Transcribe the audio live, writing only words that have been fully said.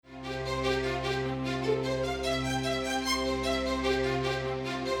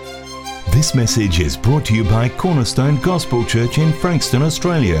This message is brought to you by Cornerstone Gospel Church in Frankston,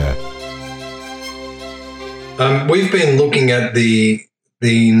 Australia. We've been looking at the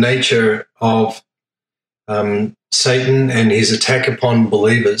nature of Satan and his attack upon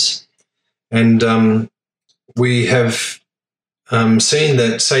believers. And we have seen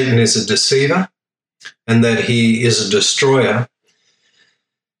that Satan is a deceiver and that he is a destroyer.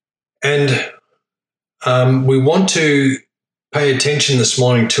 And we want to pay attention this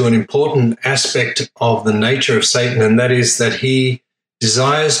morning to an important aspect of the nature of Satan, and that is that he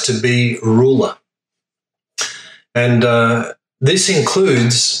desires to be ruler. And this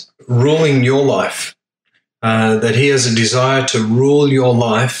includes ruling your life, that he has a desire to rule your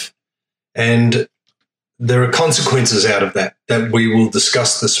life, and there are consequences out of that we will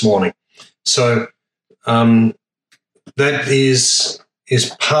discuss this morning. So that is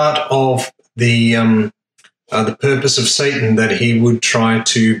part of the purpose of Satan, that he would try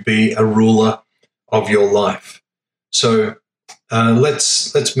to be a ruler of your life. So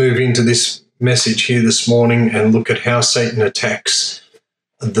let's move into this message here this morning and look at how Satan attacks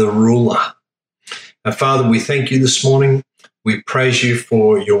the ruler. Now, Father, we thank you this morning. We praise you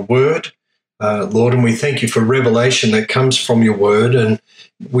for your word, Lord, and we thank you for revelation that comes from your word. And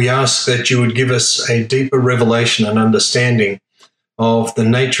we ask that you would give us a deeper revelation and understanding of the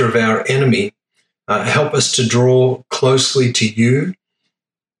nature of our enemy. Help us to draw closely to you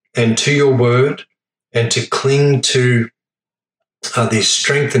and to your word, and to cling to the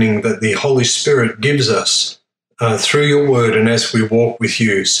strengthening that the Holy Spirit gives us through your word and as we walk with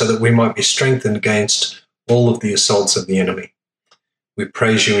you, so that we might be strengthened against all of the assaults of the enemy. We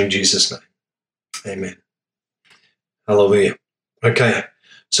praise you in Jesus' name. Amen. Hallelujah. Okay,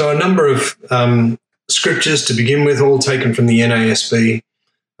 so a number of scriptures to begin with, all taken from the NASB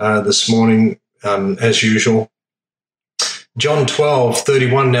this morning. As usual. John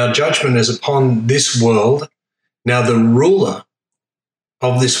 12:31, now judgment is upon this world. Now the ruler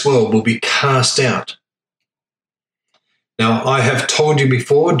of this world will be cast out. Now I have told you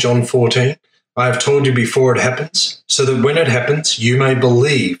before, John 14, I have told you before it happens, so that when it happens, you may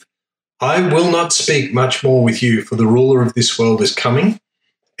believe. I will not speak much more with you, for the ruler of this world is coming,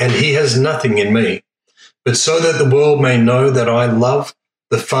 and he has nothing in me. But so that the world may know that I love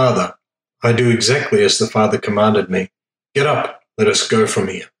the Father, I do exactly as the Father commanded me. Get up, let us go from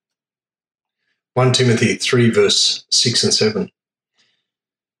here. 1 Timothy 3, verse 6 and 7.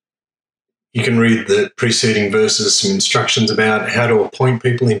 You can read the preceding verses, some instructions about how to appoint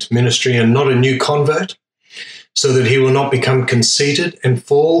people into ministry and not a new convert, so that he will not become conceited and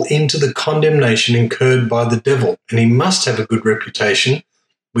fall into the condemnation incurred by the devil. And he must have a good reputation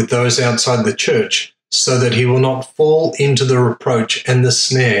with those outside the church, so that he will not fall into the reproach and the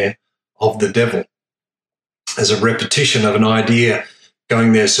snare of the devil. As a repetition of an idea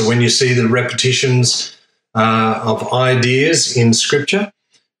going there. So when you see the repetitions of ideas in Scripture,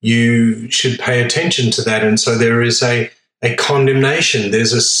 you should pay attention to that. And so there is a condemnation,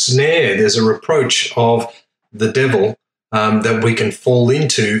 there's a snare, there's a reproach of the devil that we can fall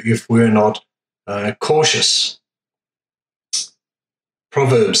into if we're not cautious.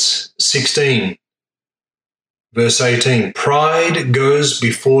 Proverbs 16, verse 18, pride goes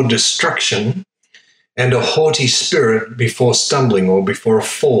before destruction, and a haughty spirit before stumbling or before a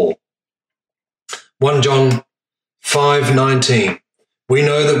fall. 1 John 5:19, we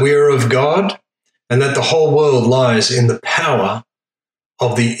know that we are of God, and that the whole world lies in the power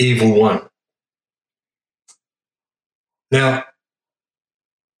of the evil one. Now,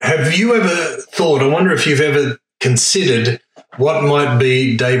 have you ever thought, I wonder if you've ever considered what might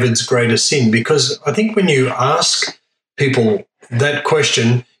be David's greatest sin? Because I think when you ask people that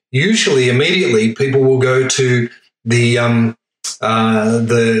question, usually immediately people will go to the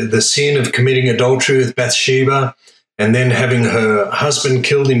sin of committing adultery with Bathsheba and then having her husband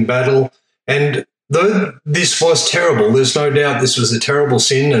killed in battle. And though this was terrible, there's no doubt this was a terrible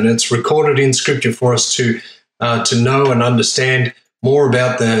sin, and it's recorded in Scripture for us to know and understand more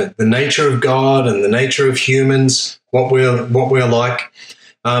about the nature of God and the nature of humans, what we're like.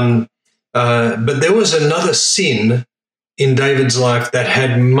 But there was another sin in David's life that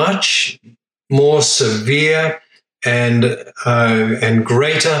had much more severe and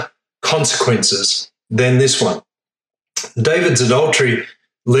greater consequences than this one. David's adultery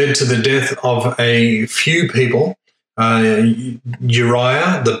led to the death of a few people,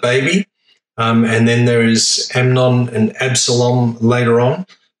 Uriah, the baby, and then there is Amnon and Absalom later on.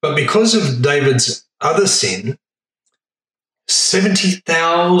 But because of David's other sin,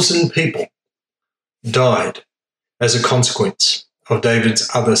 70,000 people died as a consequence of David's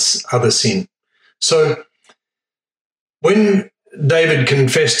other sin. So when David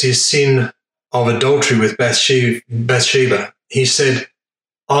confessed his sin of adultery with Bathsheba, he said,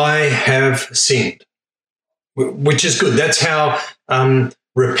 I have sinned, which is good. That's how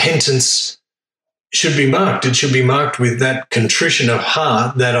repentance should be marked. It should be marked with that contrition of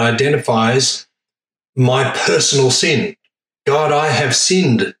heart that identifies my personal sin. God, I have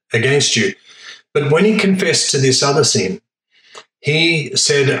sinned against you. But when he confessed to this other sin, he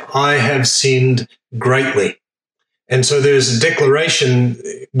said, I have sinned greatly. And so there's a declaration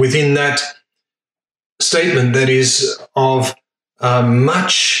within that statement that is of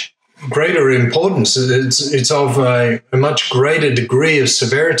much greater importance. It's of a much greater degree of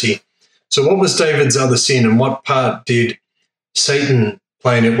severity. So what was David's other sin, and what part did Satan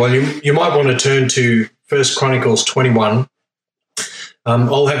play in it? Well, you might want to turn to 1 Chronicles 21.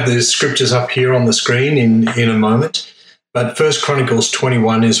 I'll have the scriptures up here on the screen in a moment. But 1 Chronicles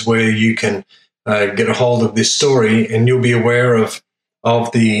 21 is where you can get a hold of this story, and you'll be aware of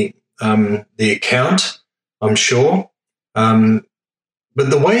the account, I'm sure. But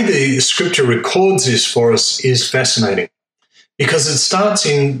the way the scripture records this for us is fascinating, because it starts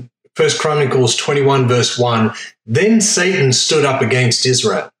in 1 Chronicles 21, verse 1, then Satan stood up against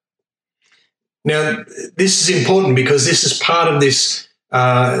Israel. Now, this is important because this is part of this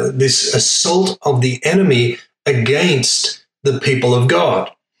assault of the enemy against the people of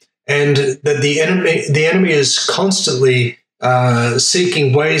God, and that the enemy is constantly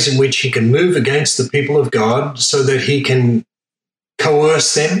seeking ways in which he can move against the people of God so that he can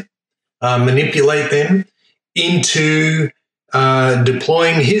coerce them, manipulate them into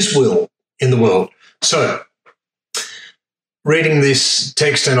deploying his will in the world. So, reading this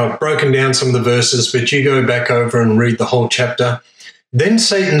text, and I've broken down some of the verses, but you go back over and read the whole chapter. Then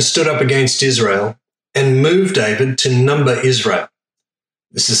Satan stood up against Israel and moved David to number Israel.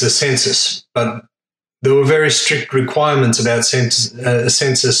 This is a census, but there were very strict requirements about a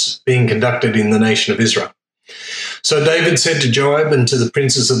census being conducted in the nation of Israel. So David said to Joab and to the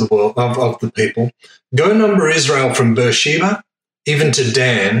princes of the world, of the people, go number Israel from Beersheba even to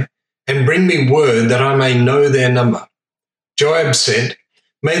Dan, and bring me word that I may know their number. Joab said,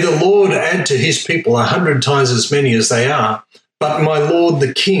 may the Lord add to his people 100 times as many as they are, but my lord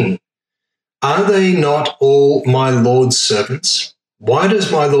the king, are they not all my lord's servants? Why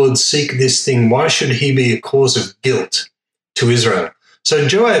does my lord seek this thing? Why should he be a cause of guilt to Israel? So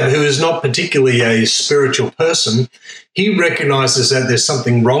Joab, who is not particularly a spiritual person, he recognizes that there's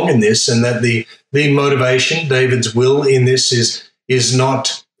something wrong in this, and that the motivation, David's will in this is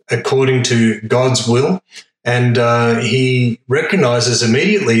not according to God's will. And he recognizes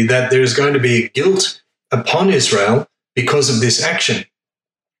immediately that there is going to be a guilt upon Israel because of this action.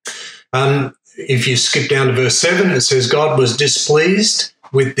 If you skip down to verse 7, it says, God was displeased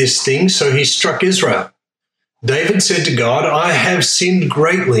with this thing, so he struck Israel. David said to God, I have sinned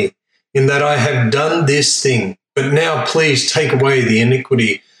greatly in that I have done this thing, but now please take away the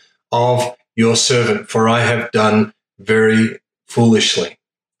iniquity of your servant, for I have done very foolishly.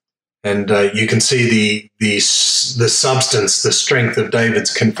 And you can see the substance, the strength of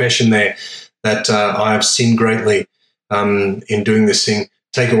David's confession there, that I have sinned greatly in doing this thing.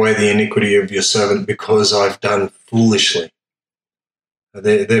 Take away the iniquity of your servant because I've done foolishly.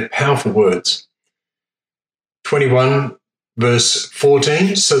 They're powerful words. 21, verse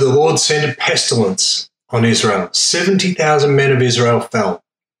 14. So the Lord sent a pestilence on Israel. 70,000 men of Israel fell.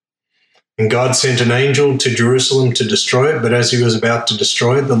 And God sent an angel to Jerusalem to destroy it. But as he was about to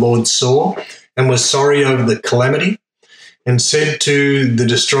destroy it, the Lord saw and was sorry over the calamity and said to the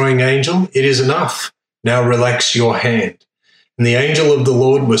destroying angel, it is enough. Now relax your hand. And the angel of the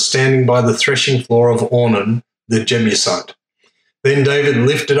Lord was standing by the threshing floor of Ornan, the Jebusite. Then David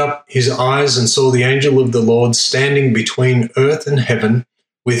lifted up his eyes and saw the angel of the Lord standing between earth and heaven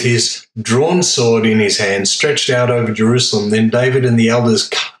with his drawn sword in his hand, stretched out over Jerusalem. Then David and the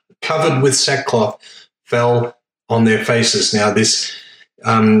elders, covered with sackcloth, fell on their faces. Now this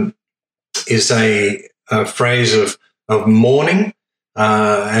is a phrase of mourning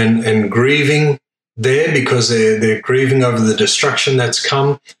and grieving there, because they're grieving over the destruction that's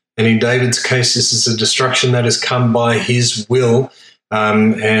come. And in David's case, this is a destruction that has come by his will,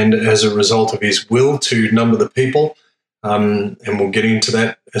 and as a result of his will to number the people. And we'll get into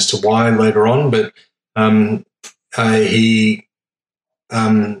that as to why later on. But he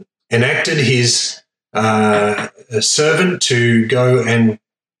enacted his servant to go and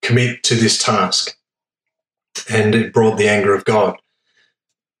commit to this task, and it brought the anger of God.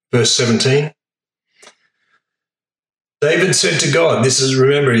 Verse 17. David said to God, this is,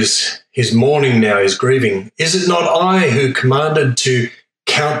 remember, he's mourning now, he's grieving. Is it not I who commanded to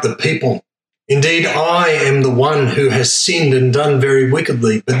count the people Indeed, I am the one who has sinned and done very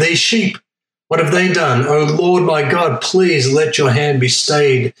wickedly. But these sheep, what have they done? O Lord my God, please let your hand be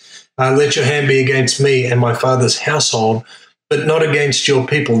stayed. Let your hand be against me and my father's household, but not against your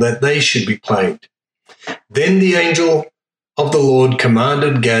people, that they should be plagued. Then the angel of the Lord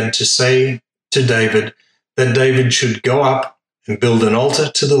commanded Gad to say to David that David should go up and build an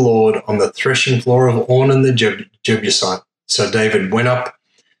altar to the Lord on the threshing floor of Ornan the Jebusite. So David went up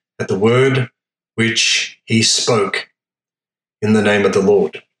at the word which he spoke in the name of the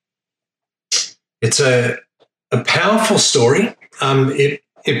Lord. It's a powerful story.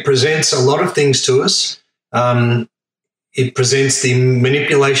 It presents a lot of things to us. It presents the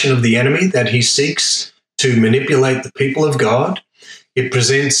manipulation of the enemy, that he seeks to manipulate the people of God. It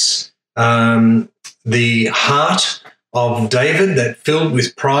presents the heart of David that filled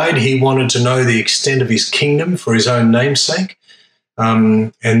with pride. He wanted to know the extent of his kingdom for his own namesake.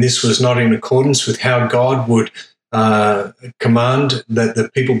 And this was not in accordance with how God would command that the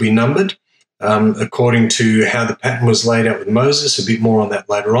people be numbered, according to how the pattern was laid out with Moses. A bit more on that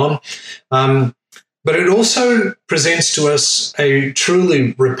later on. But it also presents to us a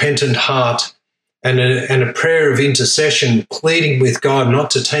truly repentant heart and a prayer of intercession, pleading with God not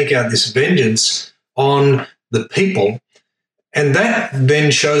to take out this vengeance on the people. And that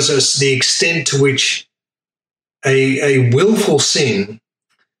then shows us the extent to which a willful sin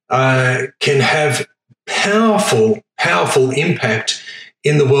can have powerful impact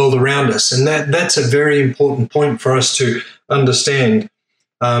in the world around us. And that's a very important point for us to understand,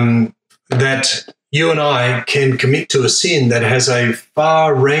 that you and I can commit to a sin that has a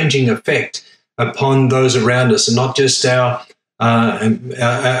far-ranging effect upon those around us, and not just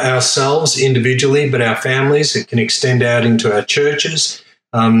ourselves individually, but our families. It can extend out into our churches,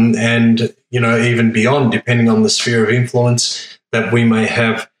 and even beyond, depending on the sphere of influence that we may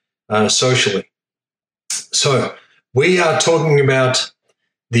have socially. So we are talking about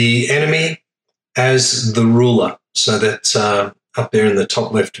the enemy as the ruler. So that's up there in the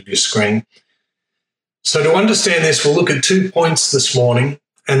top left of your screen. So to understand this, we'll look at 2 points this morning.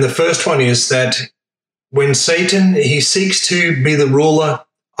 And the first one is that when Satan, he seeks to be the ruler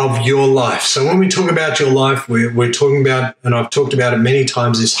of your life. So when we talk about your life, we're talking about, and I've talked about it many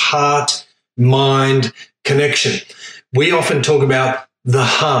times, this heart-mind connection. We often talk about the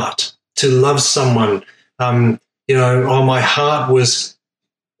heart, to love someone. My heart was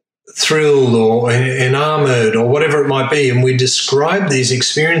thrilled or enamored or whatever it might be. And we describe these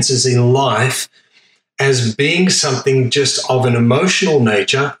experiences in life as being something just of an emotional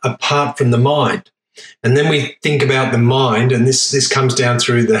nature apart from the mind. And then we think about the mind, and this comes down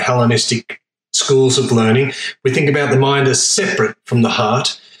through the Hellenistic schools of learning. We think about the mind as separate from the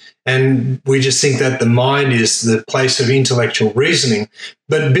heart, and we just think that the mind is the place of intellectual reasoning.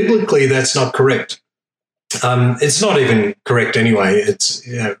 But biblically, that's not correct. It's not even correct anyway, it's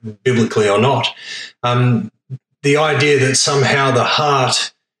biblically or not. The idea that somehow the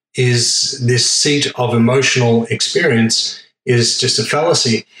heart is this seat of emotional experience is just a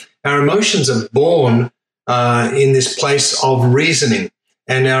fallacy. Our emotions are born in this place of reasoning,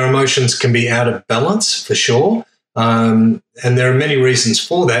 and our emotions can be out of balance for sure. And there are many reasons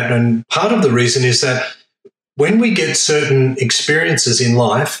for that. And part of the reason is that when we get certain experiences in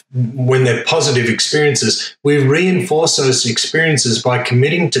life, when they're positive experiences, we reinforce those experiences by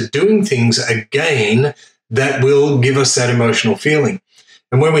committing to doing things again that will give us that emotional feeling.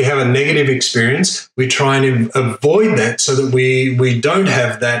 And when we have a negative experience, we try and avoid that so that we don't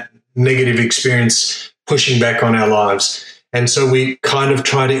have that negative experience pushing back on our lives. And so we kind of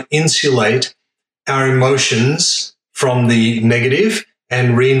try to insulate our emotions from the negative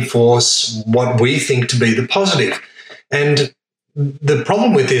and reinforce what we think to be the positive. And the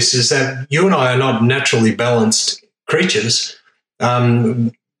problem with this is that you and I are not naturally balanced creatures.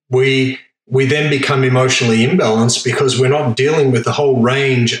 We then become emotionally imbalanced because we're not dealing with the whole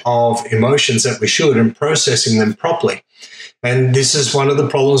range of emotions that we should and processing them properly. And this is one of the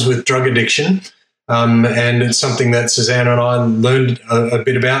problems with drug addiction. And it's something that Susanna and I learned a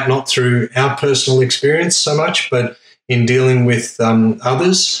bit about, not through our personal experience so much, but in dealing with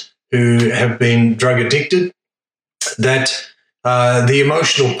others who have been drug addicted, that the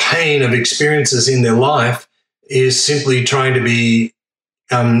emotional pain of experiences in their life is simply trying to be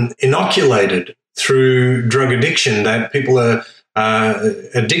inoculated through drug addiction, that people are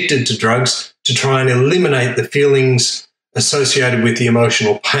addicted to drugs to try and eliminate the feelings associated with the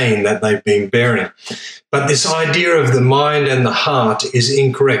emotional pain that they've been bearing. But this idea of the mind and the heart is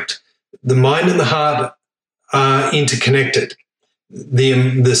incorrect. The mind and the heart are interconnected.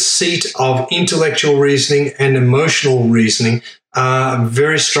 The seat of intellectual reasoning and emotional reasoning are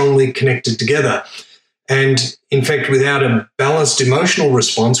very strongly connected together. And in fact, without a balanced emotional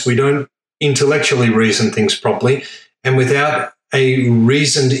response, we don't intellectually reason things properly. And without a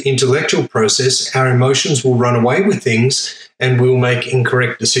reasoned intellectual process, our emotions will run away with things and we'll make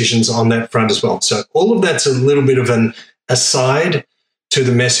incorrect decisions on that front as well. So all of that's a little bit of an aside to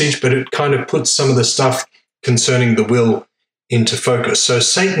the message, but it kind of puts some of the stuff concerning the will into focus. So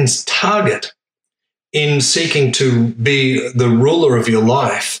Satan's target in seeking to be the ruler of your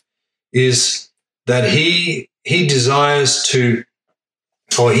life is that he desires to,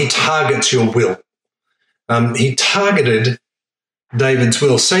 or he targets your will. He targeted David's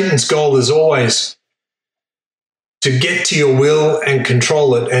will. Satan's goal is always to get to your will and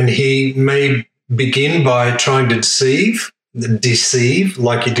control it, and he may begin by trying to deceive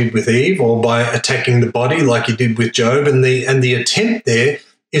like he did with Eve, or by attacking the body like he did with Job. And the attempt there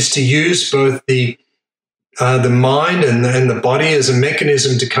is to use both the mind and the body as a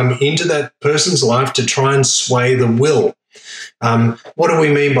mechanism to come into that person's life to try and sway the will. What do we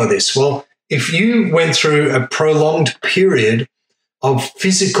mean by this? Well, if you went through a prolonged period of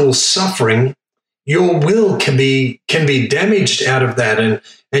physical suffering, your will can be damaged out of that,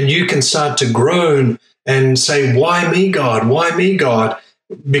 and you can start to groan and say, "Why me, God? Why me, God?"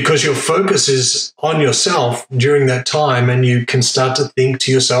 Because your focus is on yourself during that time, and you can start to think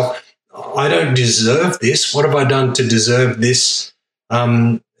to yourself, "I don't deserve this. What have I done to deserve this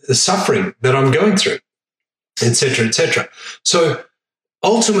suffering that I'm going through?" Etc., etc. So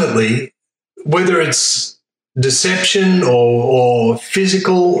ultimately, whether it's deception or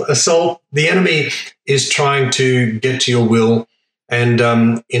physical assault, the enemy is trying to get to your will. And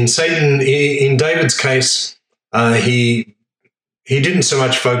in David's case, he didn't so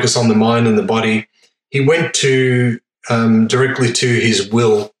much focus on the mind and the body. He went directly to his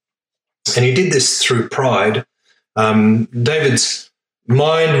will, and he did this through pride. David's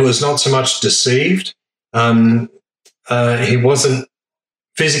mind was not so much deceived. He wasn't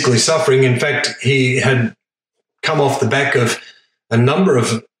physically suffering. In fact, he had come off the back of a number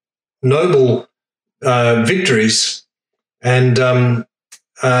of noble victories. And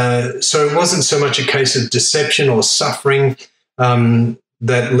so it wasn't so much a case of deception or suffering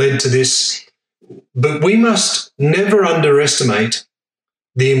that led to this. But we must never underestimate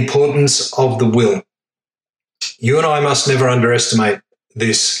the importance of the will. You and I must never underestimate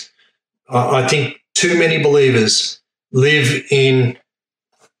this. I think too many believers live in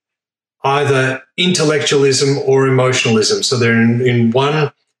either intellectualism or emotionalism. So they're in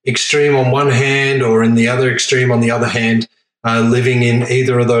one extreme on one hand, or in the other extreme on the other hand, living in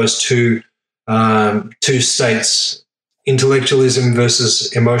either of those two states, intellectualism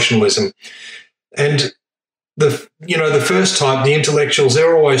versus emotionalism. And the first type, the intellectuals,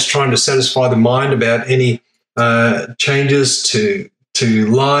 they're always trying to satisfy the mind about any changes to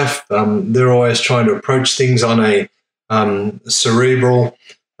life. They're always trying to approach things on a cerebral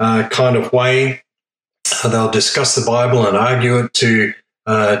kind of way. They'll discuss the Bible and argue it to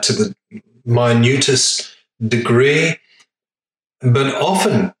the minutest degree. But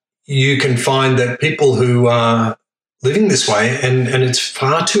often you can find that people who are living this way, and it's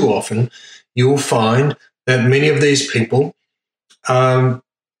far too often, you'll find that many of these people are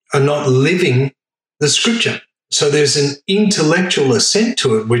not living the Scripture. So there's an intellectual assent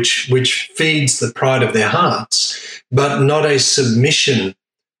to it, which feeds the pride of their hearts, but not a submission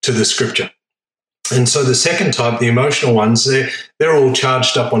to the Scripture. And so the second type, the emotional ones, they're all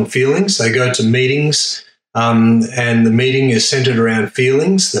charged up on feelings. They go to meetings, and the meeting is centered around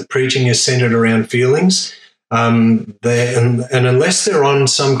feelings. The preaching is centered around feelings. And unless they're on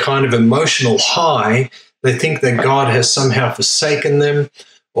some kind of emotional high, they think that God has somehow forsaken them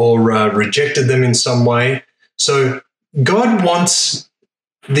or rejected them in some way. So God wants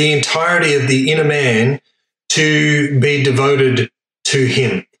the entirety of the inner man to be devoted to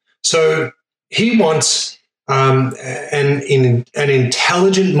him. So he wants an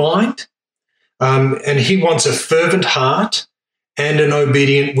intelligent mind, and he wants a fervent heart and an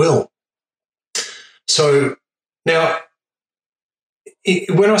obedient will. So now,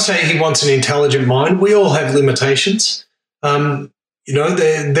 when I say he wants an intelligent mind, we all have limitations. There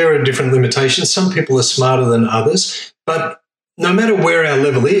are different limitations. Some people are smarter than others, but no matter where our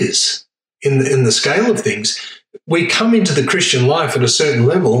level is in the scale of things, we come into the Christian life at a certain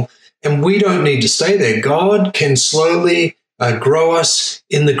level, and we don't need to stay there. God can slowly grow us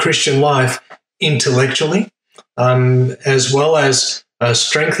in the Christian life intellectually, as well as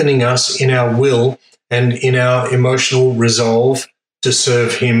strengthening us in our will and in our emotional resolve to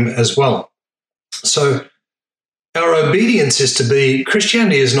serve him as well. So our obedience is to be,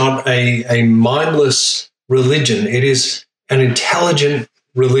 Christianity is not a mindless religion. It is an intelligent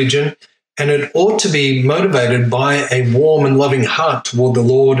religion, and it ought to be motivated by a warm and loving heart toward the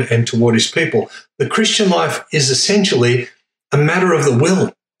Lord and toward his people. The Christian life is essentially a matter of the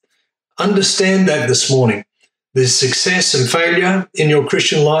will. Understand that this morning. The success and failure in your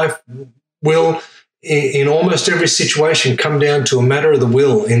Christian life will, in almost every situation, come down to a matter of the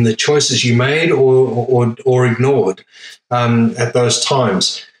will in the choices you made or ignored at those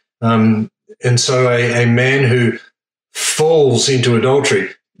times. And so a man who falls into adultery,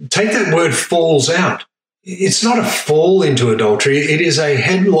 take that word falls out. It's not a fall into adultery. It is a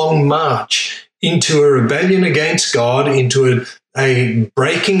headlong march into a rebellion against God, into a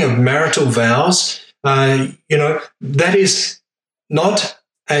breaking of marital vows. That is not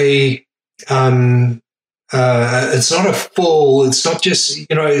a, it's not a fall. It's not just,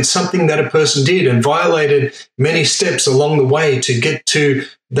 it's something that a person did and violated many steps along the way to get to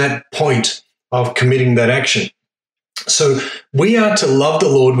that point of committing that action. So we are to love the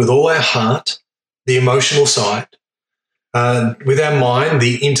Lord with all our heart, the emotional side, with our mind,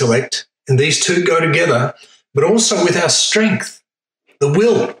 the intellect, and these two go together, but also with our strength, the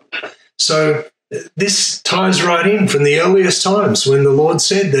will. So this ties right in from the earliest times when the Lord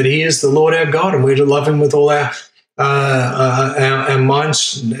said that he is the Lord our God and we're to love him with all our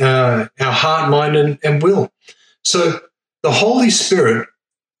minds, our heart, mind, and will. So the Holy Spirit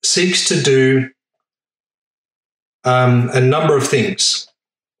seeks to do a number of things.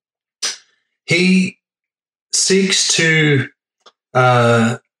 He seeks to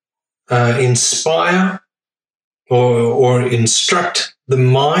inspire or instruct the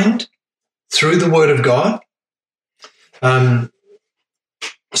mind through the Word of God.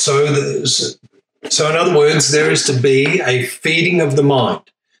 So in other words, there is to be a feeding of the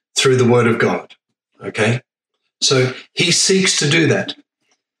mind through the Word of God. Okay? So he seeks to do that.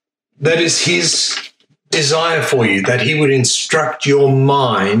 That is his desire for you, that he would instruct your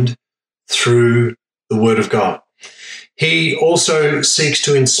mind through the Word of God. He also seeks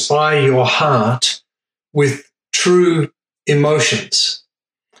to inspire your heart with true emotions.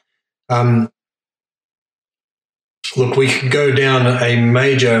 Look, we could go down a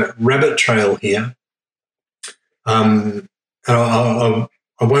major rabbit trail here. And I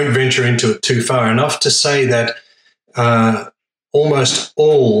won't venture into it too far, enough to say that almost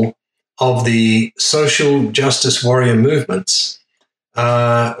all of the social justice warrior movements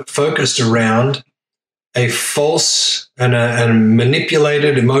are focused around a false and a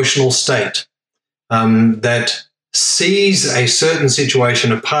manipulated emotional state that sees a certain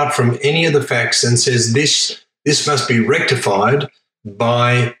situation apart from any of the facts and says this must be rectified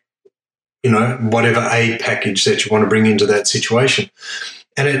by, whatever aid package that you want to bring into that situation.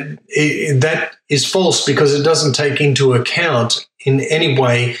 And that is false because it doesn't take into account in any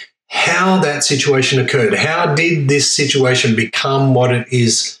way how that situation occurred. How did this situation become what it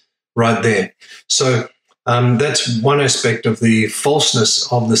is right there? So that's one aspect of the falseness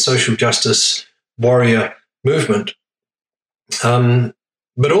of the social justice warrior movement.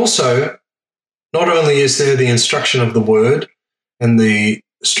 But also, not only is there the instruction of the word and the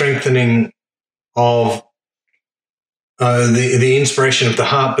strengthening of the inspiration of the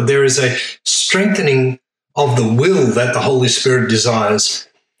heart, but there is a strengthening of the will that the Holy Spirit desires.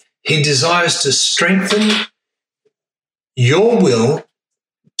 He desires to strengthen your will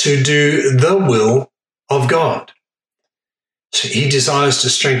to do the will of God. So he desires to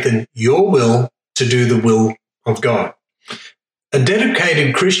strengthen your will to do the will of God. A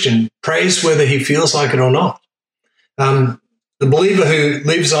dedicated Christian prays whether he feels like it or not. The believer who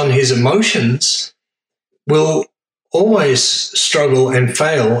lives on his emotions will always struggle and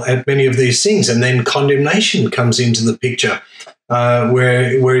fail at many of these things, and then condemnation comes into the picture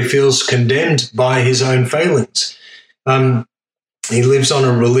where he feels condemned by his own failings. He lives on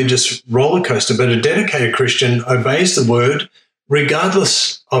a religious roller coaster, but a dedicated Christian obeys the word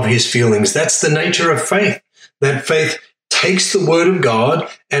regardless of his feelings. That's the nature of faith. That faith takes the word of God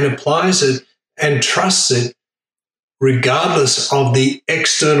and applies it and trusts it regardless of the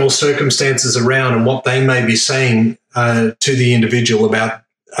external circumstances around and what they may be saying to the individual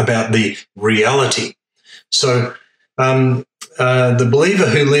about the reality. So the believer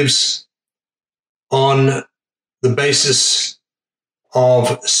who lives on the basis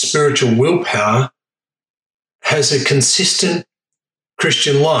of spiritual willpower has a consistent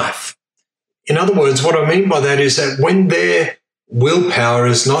Christian life. In other words, what I mean by that is that when their willpower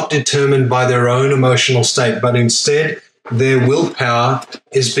is not determined by their own emotional state, but instead their willpower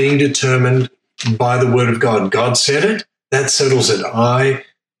is being determined by the word of God. God said it, that settles it. I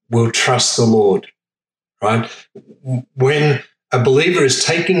will trust the Lord, right? When a believer is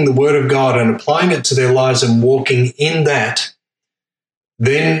taking the word of God and applying it to their lives and walking in that,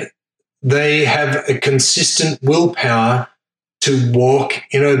 then they have a consistent willpower to walk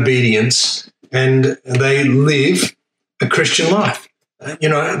in obedience, and they live a Christian life.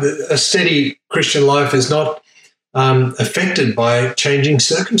 A steady Christian life is not affected by changing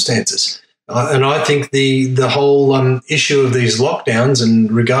circumstances. And I think the whole issue of these lockdowns,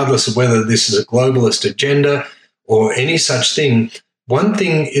 and regardless of whether this is a globalist agenda or any such thing, one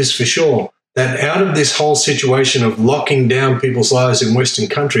thing is for sure, that out of this whole situation of locking down people's lives in Western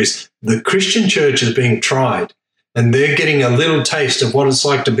countries, the Christian church is being tried, and they're getting a little taste of what it's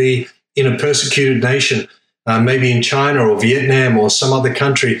like to be in a persecuted nation, maybe in China or Vietnam or some other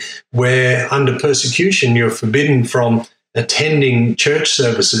country where under persecution you're forbidden from attending church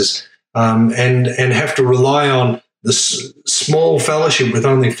services, and have to rely on the small fellowship with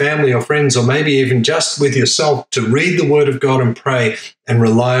only family or friends, or maybe even just with yourself, to read the word of God and pray and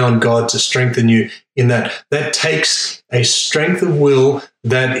rely on God to strengthen you in that. That takes a strength of will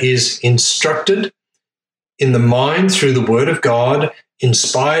that is instructed in the mind through the word of God,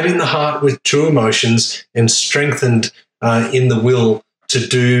 inspired in the heart with true emotions, and strengthened in the will to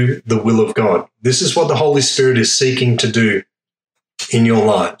do the will of God. This is what the Holy Spirit is seeking to do in your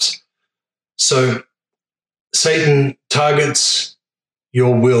lives. So Satan targets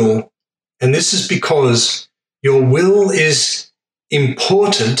your will, and this is because your will is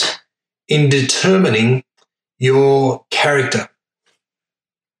important in determining your character.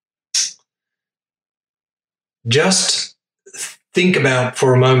 Just think about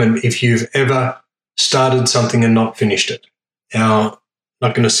for a moment if you've ever started something and not finished it. Now, I'm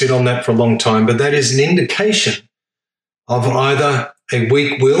not going to sit on that for a long time, but that is an indication of either a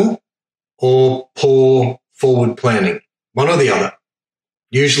weak will or poor forward planning, one or the other.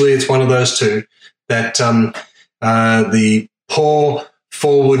 Usually it's one of those two, that the poor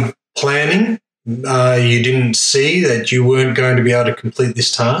forward planning, you didn't see that you weren't going to be able to complete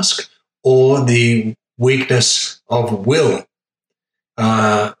this task, or the weakness of will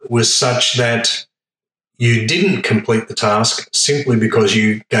was such that you didn't complete the task simply because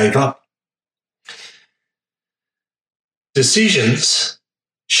you gave up. Decisions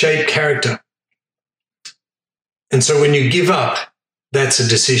shape character. And so when you give up, that's a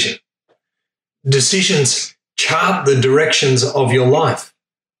decision. Decisions chart the directions of your life.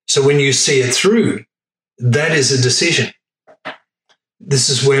 So when you see it through, that is a decision. This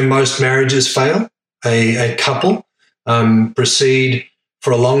is where most marriages fail. A couple proceed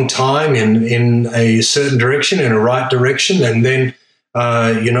for a long time in a certain direction, in a right direction, and then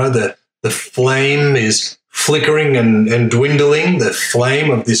the flame is flickering and dwindling, the flame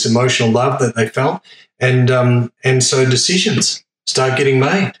of this emotional love that they felt, and so decisions start getting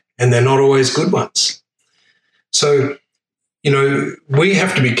made, and they're not always good ones. So, we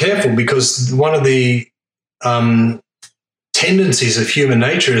have to be careful, because one of the tendencies of human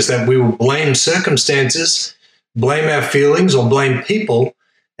nature is that we will blame circumstances, blame our feelings, or blame people,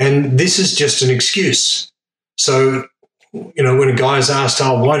 and this is just an excuse. So, when a guy is asked,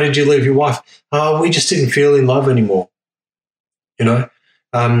 why did you leave your wife? We just didn't feel in love anymore.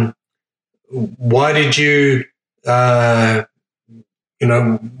 Why did you, why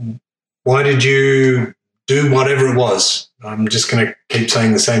did you do whatever it was? I'm just going to keep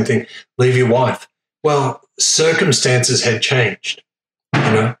saying the same thing. Leave your wife. Well, circumstances had changed.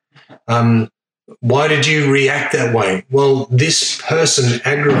 Why did you react that way? Well, this person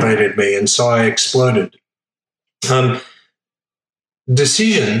aggravated me, and so I exploded.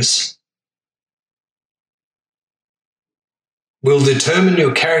 Decisions will determine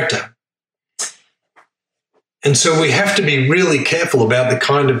your character. And so we have to be really careful about the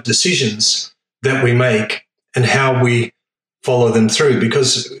kind of decisions that we make and how we follow them through.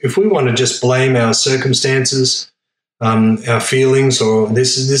 Because if we want to just blame our circumstances, our feelings, or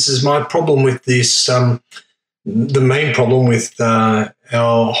this is my problem with this, the main problem with our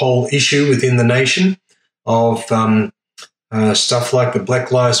whole issue within the nation of stuff like the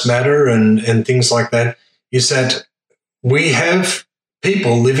Black Lives Matter and things like that, is that we have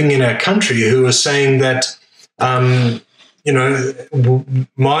people living in our country who are saying that, my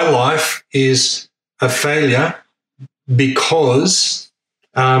life is a failure because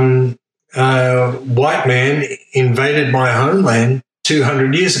a white man invaded my homeland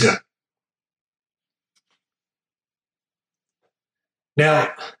 200 years ago.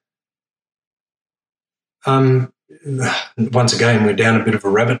 Now, once again, we're down a bit of a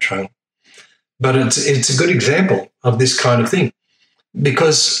rabbit trail, but it's a good example of this kind of thing,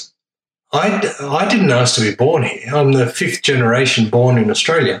 because I didn't ask to be born here. I'm the 5th generation born in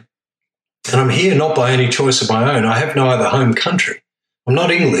Australia, And I'm here not by any choice of my own. I have no other home country. I'm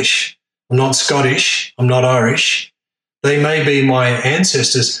not English. I'm not Scottish. I'm not Irish. They may be my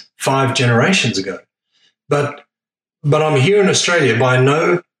ancestors 5 generations ago. But I'm here in Australia by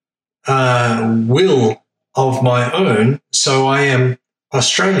no will of my own, so I am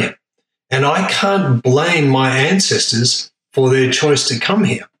Australian. And I can't blame my ancestors for their choice to come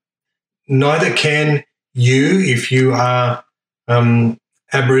here. Neither can you if you are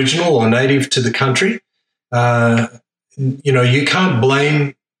Aboriginal or native to the country. You can't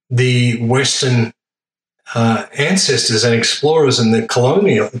blame the Western ancestors and explorers and the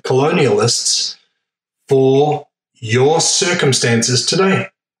colonialists for your circumstances today.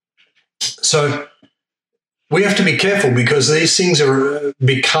 So we have to be careful because these things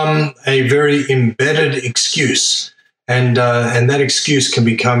become a very embedded excuse, and that excuse can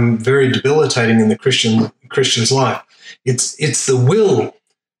become very debilitating in the Christian's life. It's the will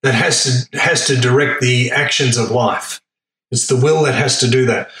that has to direct the actions of life. It's the will that has to do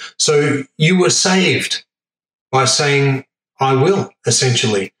that. So you were saved by saying, I will,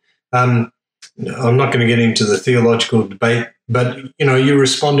 essentially. I'm not going to get into the theological debate, but, you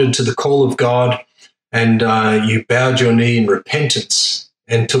responded to the call of God and you bowed your knee in repentance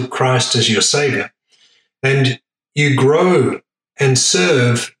and took Christ as your Savior. And you grow and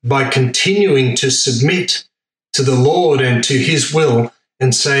serve by continuing to submit to the Lord and to his will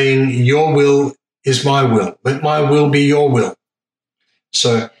and saying, your will is my will. Let my will be your will.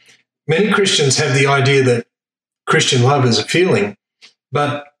 So many Christians have the idea that Christian love is a feeling,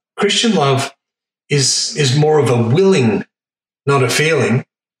 but Christian love is more of a willing, not a feeling.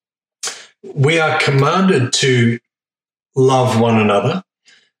 We are commanded to love one another,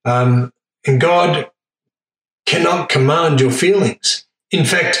 and God cannot command your feelings. In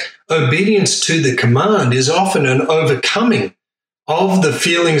fact, obedience to the command is often an overcoming of the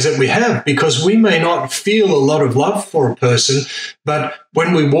feelings that we have, because we may not feel a lot of love for a person, but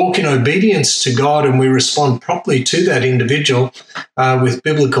when we walk in obedience to God and we respond properly to that individual with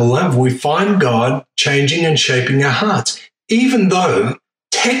biblical love, we find God changing and shaping our hearts, even though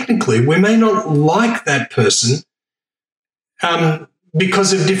technically we may not like that person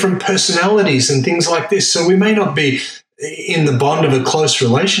because of different personalities and things like this. So we may not be in the bond of a close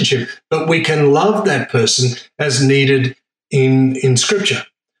relationship, but we can love that person as needed in Scripture.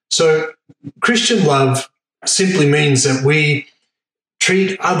 So Christian love simply means that we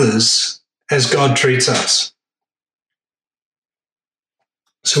treat others as God treats us.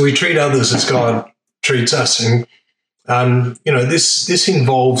 So we treat others as God treats us. And, this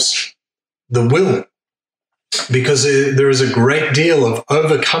involves the will, because there is a great deal of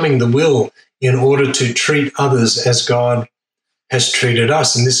overcoming the will in order to treat others as God has treated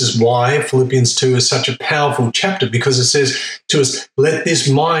us. And this is why Philippians 2 is such a powerful chapter, because it says to us, let this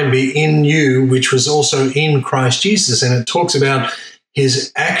mind be in you, which was also in Christ Jesus. And it talks about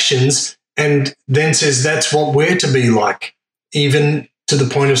his actions and then says that's what we're to be like, even to the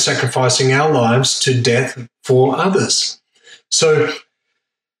point of sacrificing our lives to death for others. So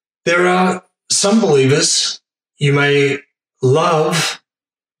there are some believers you may love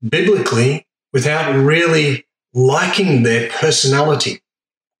biblically without really liking their personality.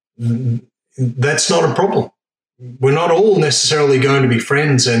 That's not a problem. We're not all necessarily going to be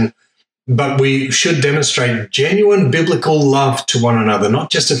friends, but we should demonstrate genuine biblical love to one another, not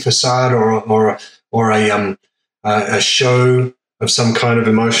just a facade or a show of some kind of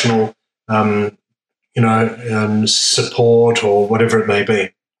emotional support or whatever it may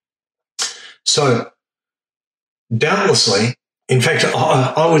be. So doubtlessly, in fact,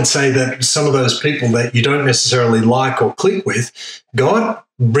 I would say that some of those people that you don't necessarily like or click with, God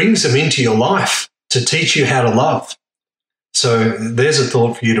brings them into your life to teach you how to love. So there's a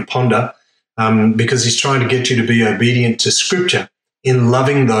thought for you to ponder, because he's trying to get you to be obedient to Scripture in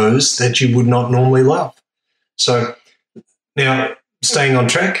loving those that you would not normally love. So now, staying on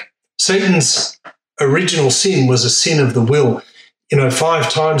track, Satan's original sin was a sin of the will. 5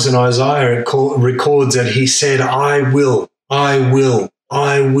 times in Isaiah it records that he said, I will. I will,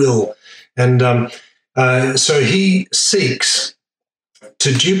 I will. And so he seeks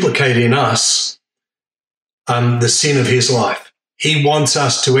to duplicate in us the sin of his life. He wants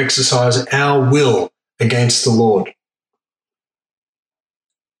us to exercise our will against the Lord.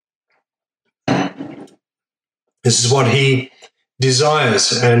 This is what he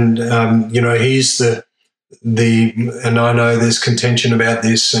desires. And, he's and I know there's contention about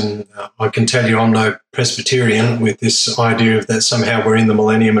this, and I can tell you I'm no Presbyterian with this idea of that somehow we're in the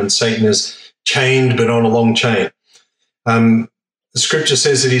millennium and Satan is chained but on a long chain. The Scripture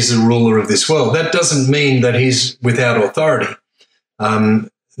says that he's the ruler of this world. That doesn't mean that he's without authority.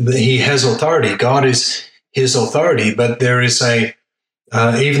 he has authority. God is his authority, but there is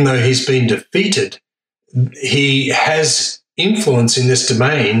even though he's been defeated, he has influence in this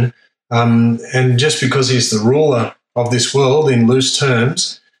domain. And just because he's the ruler of this world in loose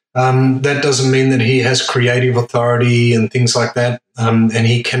terms, that doesn't mean that he has creative authority and things like that. And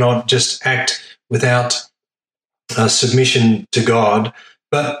he cannot just act without submission to God.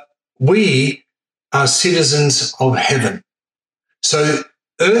 But we are citizens of heaven. So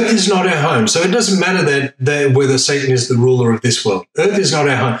earth is not our home. So it doesn't matter that whether Satan is the ruler of this world. Earth is not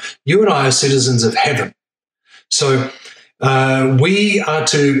our home. You and I are citizens of heaven. So we are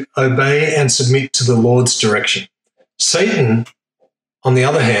to obey and submit to the Lord's direction. Satan, on the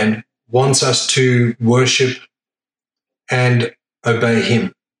other hand, wants us to worship and obey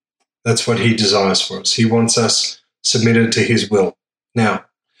him. That's what he desires for us. He wants us submitted to his will. Now,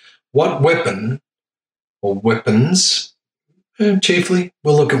 what weapon or weapons, chiefly,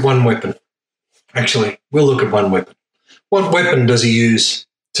 we'll look at one weapon. Actually, we'll look at one weapon. What weapon does he use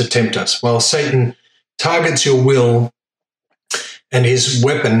to tempt us? Well, Satan targets your will, and his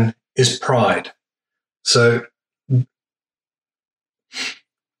weapon is pride. So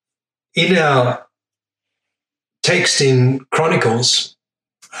in our text in Chronicles,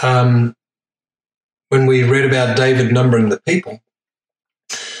 when we read about David numbering the people,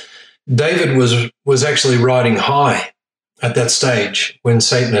 David was actually riding high at that stage when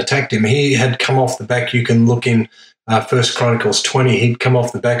Satan attacked him. He had come off the back. You can look in 1 Chronicles 20. He'd come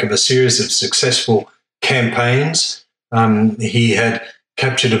off the back of a series of successful campaigns. He had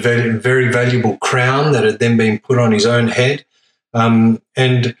captured a very, very valuable crown that had then been put on his own head.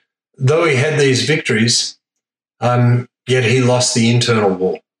 And though he had these victories, yet he lost the internal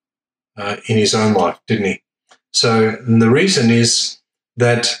war in his own life, didn't he? So the reason is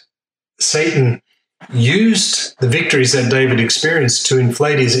that Satan used the victories that David experienced to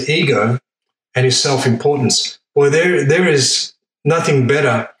inflate his ego and his self-importance. Boy, there is nothing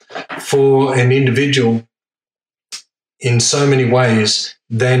better for an individual in so many ways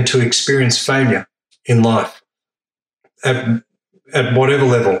than to experience failure in life at whatever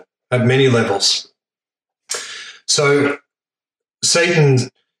level, at many levels. So Satan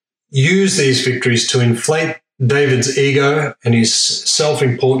used these victories to inflate David's ego and his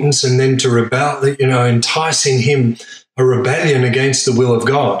self-importance, and then to rebel, enticing him a rebellion against the will of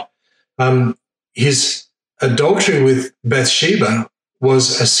God. His adultery with Bathsheba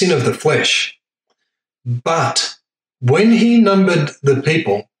was a sin of the flesh. But when he numbered the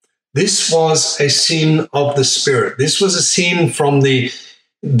people, this was a sin of the spirit. This was a sin from the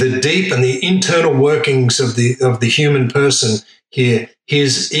deep and the internal workings of the human person here.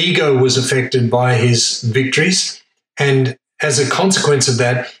 His ego was affected by his victories, and as a consequence of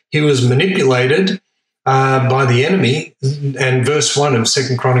that, he was manipulated by the enemy. And verse 1 of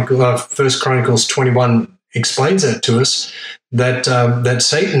 1 Chronicles 21 explains that to us, that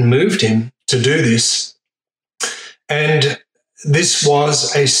Satan moved him to do this. And this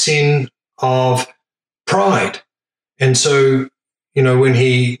was a sin of pride. And so, when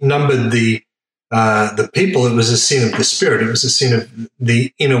he numbered the people, it was a sin of the spirit. It was a sin of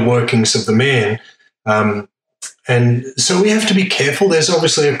the inner workings of the man. And so we have to be careful. There's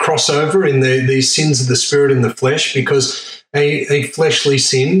obviously a crossover in these sins of the spirit and the flesh, because a fleshly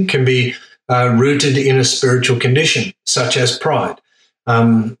sin can be rooted in a spiritual condition, such as pride.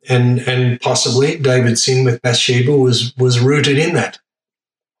 And possibly David's sin with Bathsheba was rooted in that.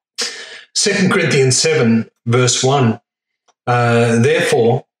 2 Corinthians 7, verse 1,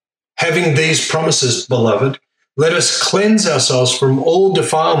 therefore, having these promises, beloved, let us cleanse ourselves from all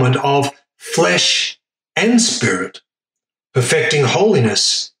defilement of flesh and spirit, perfecting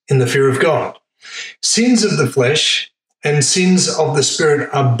holiness in the fear of God. Sins of the flesh and sins of the spirit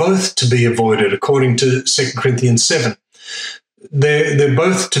are both to be avoided, according to 2 Corinthians 7. They're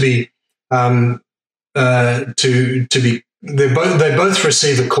both to be they both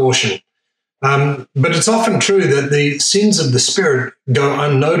receive a caution. But it's often true that the sins of the spirit go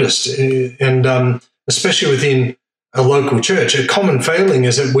unnoticed, and especially within a local church. A common failing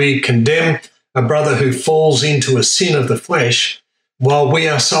is that we condemn a brother who falls into a sin of the flesh while we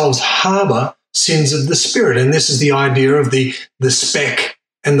ourselves harbor sins of the spirit. And this is the idea of the speck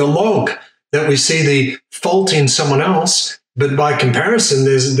and the log, that we see the fault in someone else, but by comparison,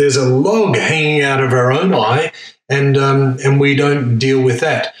 there's a log hanging out of our own eye, and we don't deal with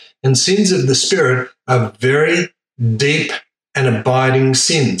that. And sins of the spirit are very deep and abiding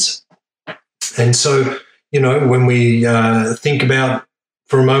sins. And so, when we think about,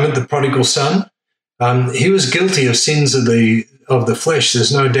 for a moment, the prodigal son, he was guilty of sins of the flesh.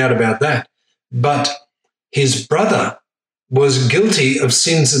 There's no doubt about that. But his brother was guilty of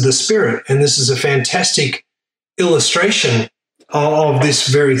sins of the Spirit. And this is a fantastic illustration of this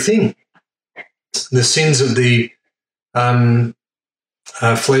very thing. The sins of the flesh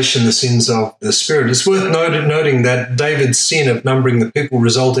and the sins of the Spirit. It's worth noting that David's sin of numbering the people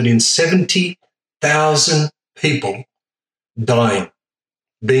resulted in 70,000 people dying,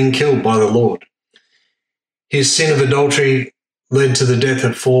 being killed by the Lord. His sin of adultery led to the death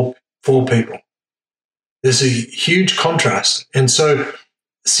of four people. There's a huge contrast. And so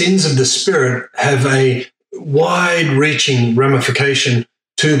sins of the Spirit have a wide-reaching ramification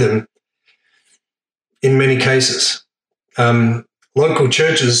to them in many cases. Local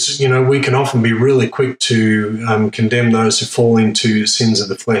churches, we can often be really quick to condemn those who fall into sins of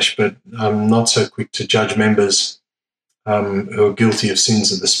the flesh, but not so quick to judge members who are guilty of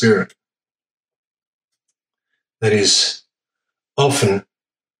sins of the Spirit. That is often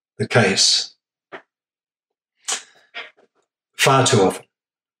the case. Far too often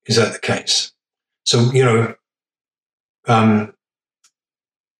is that the case. So,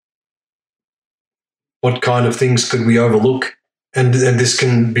 what kind of things could we overlook? And this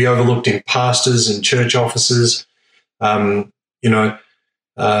can be overlooked in pastors and church offices,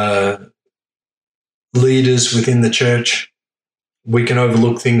 leaders within the church. We can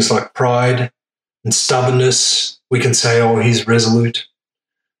overlook things like pride and stubbornness. We can say, oh, he's resolute.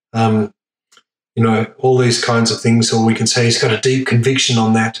 All these kinds of things. Or we can say he's got a deep conviction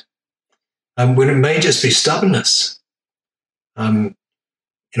on that. When it may just be stubbornness.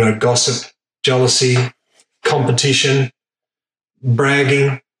 Gossip, jealousy, competition,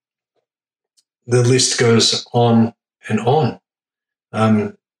 bragging. The list goes on and on.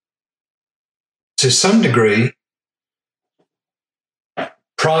 To some degree,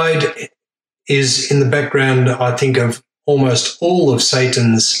 pride is in the background, I think, of almost all of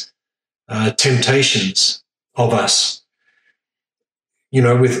Satan's temptations of us.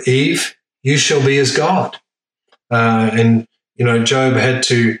 With Eve, you shall be as God. And Job had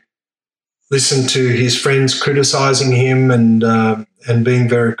to listen to his friends criticizing him and being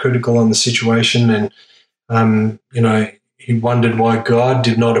very critical on the situation. And, he wondered why God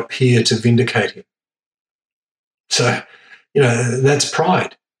did not appear to vindicate him. So, that's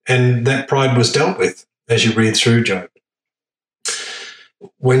pride. And that pride was dealt with as you read through Job.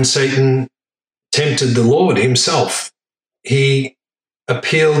 When Satan tempted the Lord himself, he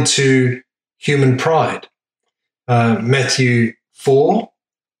appealed to human pride. Matthew 4,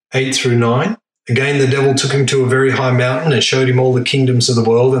 8 through 9. Again, the devil took him to a very high mountain and showed him all the kingdoms of the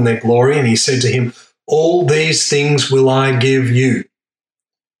world and their glory. And he said to him, all these things will I give you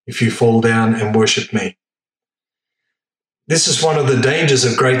if you fall down and worship me. This is one of the dangers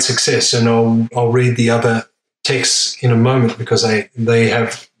of great success. And I'll read the other texts in a moment because they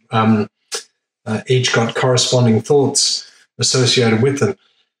have each got corresponding thoughts associated with them.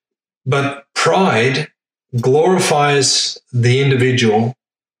 But pride glorifies the individual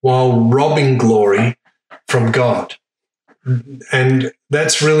while robbing glory from God. And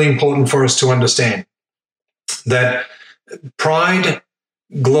that's really important for us to understand, that pride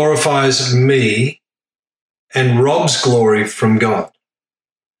glorifies me and robs glory from God.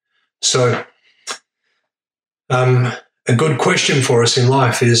 So a good question for us in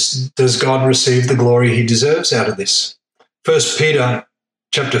life is, does God receive the glory he deserves out of this? 1 Peter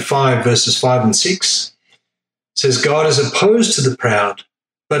chapter 5, verses 5 and 6 says, God is opposed to the proud,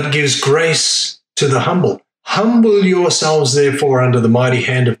 but gives grace to the humble. Humble yourselves, therefore, under the mighty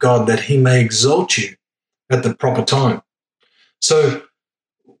hand of God, that he may exalt you at the proper time. So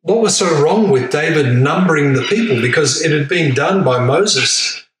what was so wrong with David numbering the people? Because it had been done by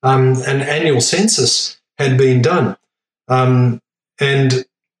Moses. An annual census had been done. But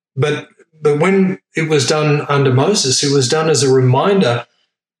when it was done under Moses, it was done as a reminder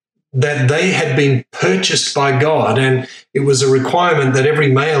that they had been purchased by God, and it was a requirement that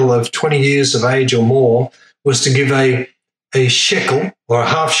every male of 20 years of age or more was to give a shekel, or a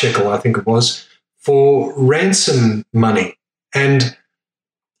half shekel, I think it was, for ransom money. And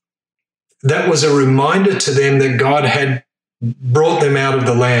that was a reminder to them that God had brought them out of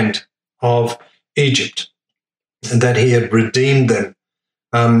the land of Egypt and that he had redeemed them.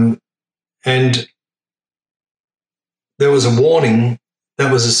 And there was a warning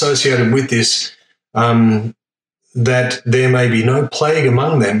that was associated with this, that there may be no plague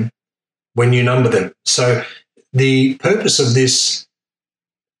among them when you number them. So the purpose of this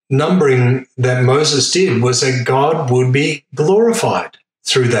numbering that Moses did was that God would be glorified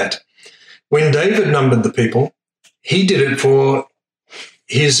through that. When David numbered the people, he did it for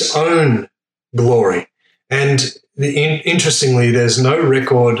his own glory. And interestingly, there's no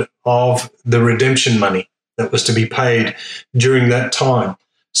record of the redemption money that was to be paid during that time.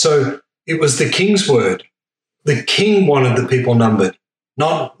 So it was the king's word. The king wanted the people numbered,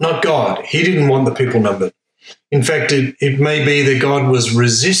 not God. He didn't want the people numbered. In fact, it may be that God was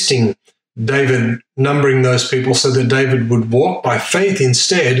resisting David numbering those people so that David would walk by faith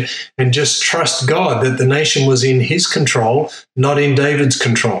instead and just trust God that the nation was in his control, not in David's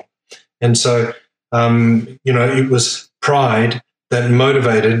control. And so, it was pride that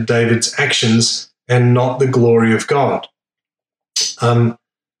motivated David's actions and not the glory of God.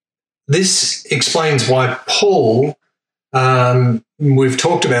 This explains why Paul, we've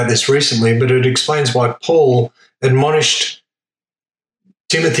talked about this recently, but it explains why Paul admonished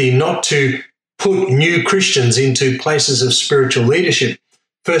Timothy not to put new Christians into places of spiritual leadership.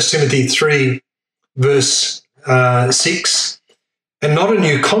 1 Timothy 3, verse 6, and not a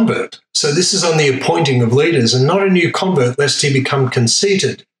new convert. So this is on the appointing of leaders, and not a new convert, lest he become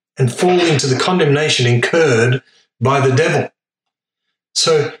conceited and fall into the condemnation incurred by the devil.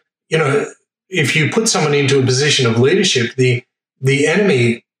 So, if you put someone into a position of leadership, the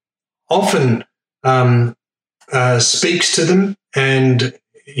enemy often speaks to them, and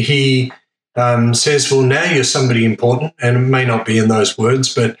he says, well, now you're somebody important, and it may not be in those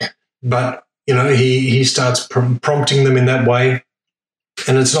words, but he starts prompting them in that way,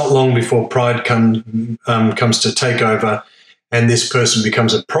 and it's not long before pride comes to take over, and this person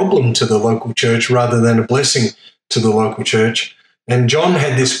becomes a problem to the local church rather than a blessing to the local church. And John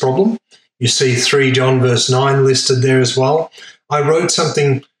had this problem. You see 3 John verse 9 listed there as well. I wrote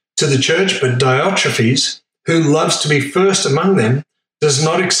something to the church, but Diotrephes, who loves to be first among them, does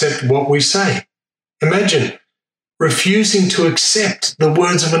not accept what we say. Imagine refusing to accept the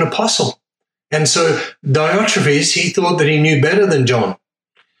words of an apostle. And so Diotrephes, he thought that he knew better than John,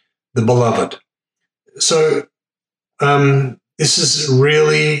 the beloved. So this is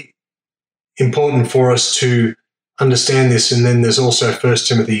really important for us to understand this. And then there's also 1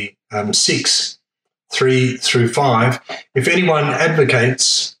 Timothy 6, 3 through 5. If anyone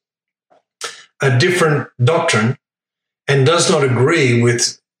advocates a different doctrine and does not agree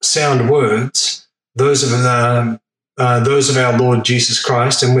with sound words, those of our Lord Jesus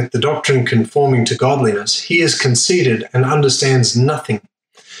Christ, and with the doctrine conforming to godliness, he is conceited and understands nothing.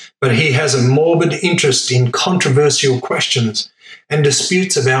 But he has a morbid interest in controversial questions and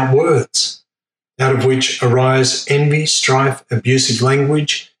disputes about words, out of which arise envy, strife, abusive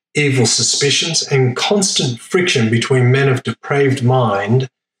language, evil suspicions, and constant friction between men of depraved mind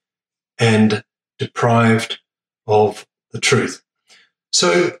and deprived of the truth.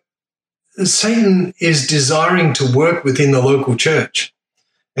 So Satan is desiring to work within the local church.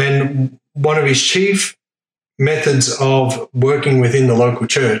 And one of his chief methods of working within the local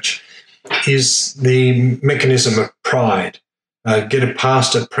church is the mechanism of pride. Get a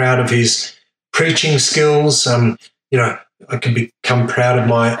pastor proud of his preaching skills. I can become proud of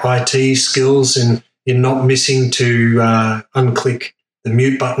my IT skills in not missing to unclick the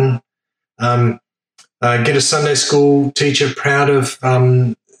mute button. Get a Sunday school teacher proud of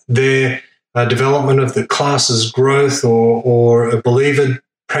their development of the class's growth, or a believer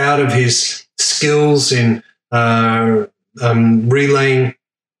proud of his skills in relaying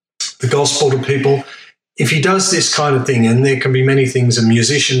the gospel to people. If he does this kind of thing, and there can be many things, a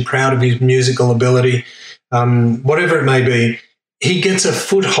musician proud of his musical ability, whatever it may be, he gets a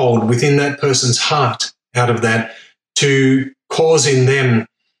foothold within that person's heart out of that to cause in them,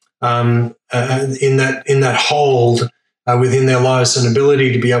 in that hold within their lives, an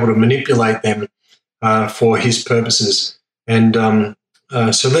ability to be able to manipulate them for his purposes. And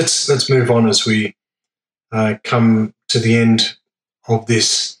so let's move on as we come to the end of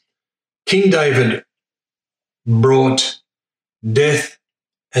this. King David brought death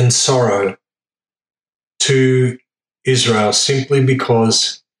and sorrow to Israel simply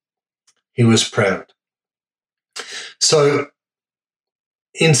because he was proud. So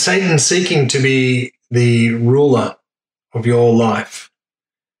in Satan seeking to be the ruler of your life,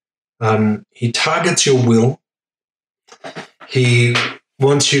 he targets your will. He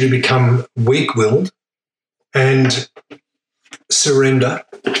wants you to become weak-willed and surrender.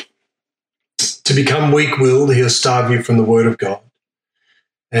 To become weak-willed, he'll starve you from the word of God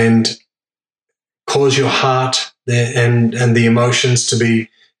and cause your heart and the emotions to be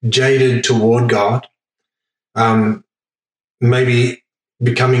jaded toward God, maybe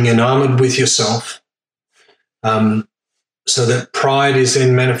becoming enamored with yourself, so that pride is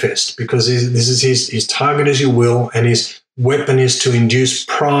then manifest, because this is his target is your will, and his weapon is to induce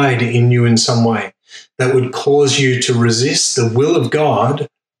pride in you in some way that would cause you to resist the will of God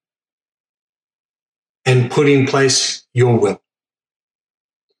and put in place your will.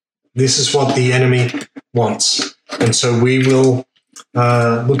 This is what the enemy wants. And so we will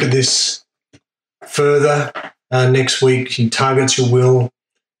look at this further next week. He targets your will,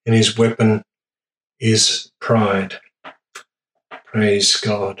 and his weapon is pride. Praise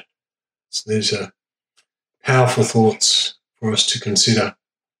God. So these are powerful thoughts for us to consider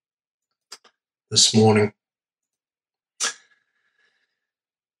this morning.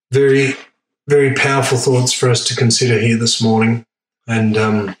 Very, very powerful thoughts for us to consider here this morning. And,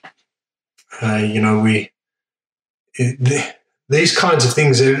 these kinds of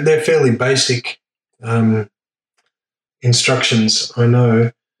things, they're fairly basic instructions, I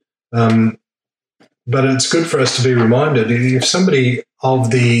know. But it's good for us to be reminded. If somebody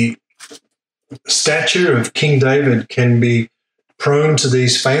of the stature of King David can be prone to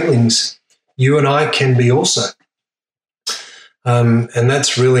these failings, you and I can be also. And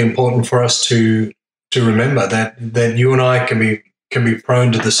that's really important for us to remember, that you and I can be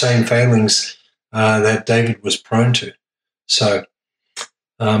prone to the same failings that David was prone to. So,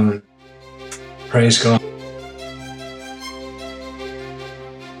 praise God.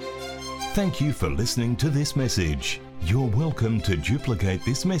 Thank you for listening to this message. You're welcome to duplicate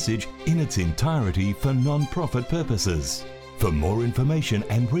this message in its entirety for non-profit purposes. For more information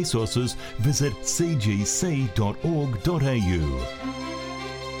and resources, visit cgc.org.au.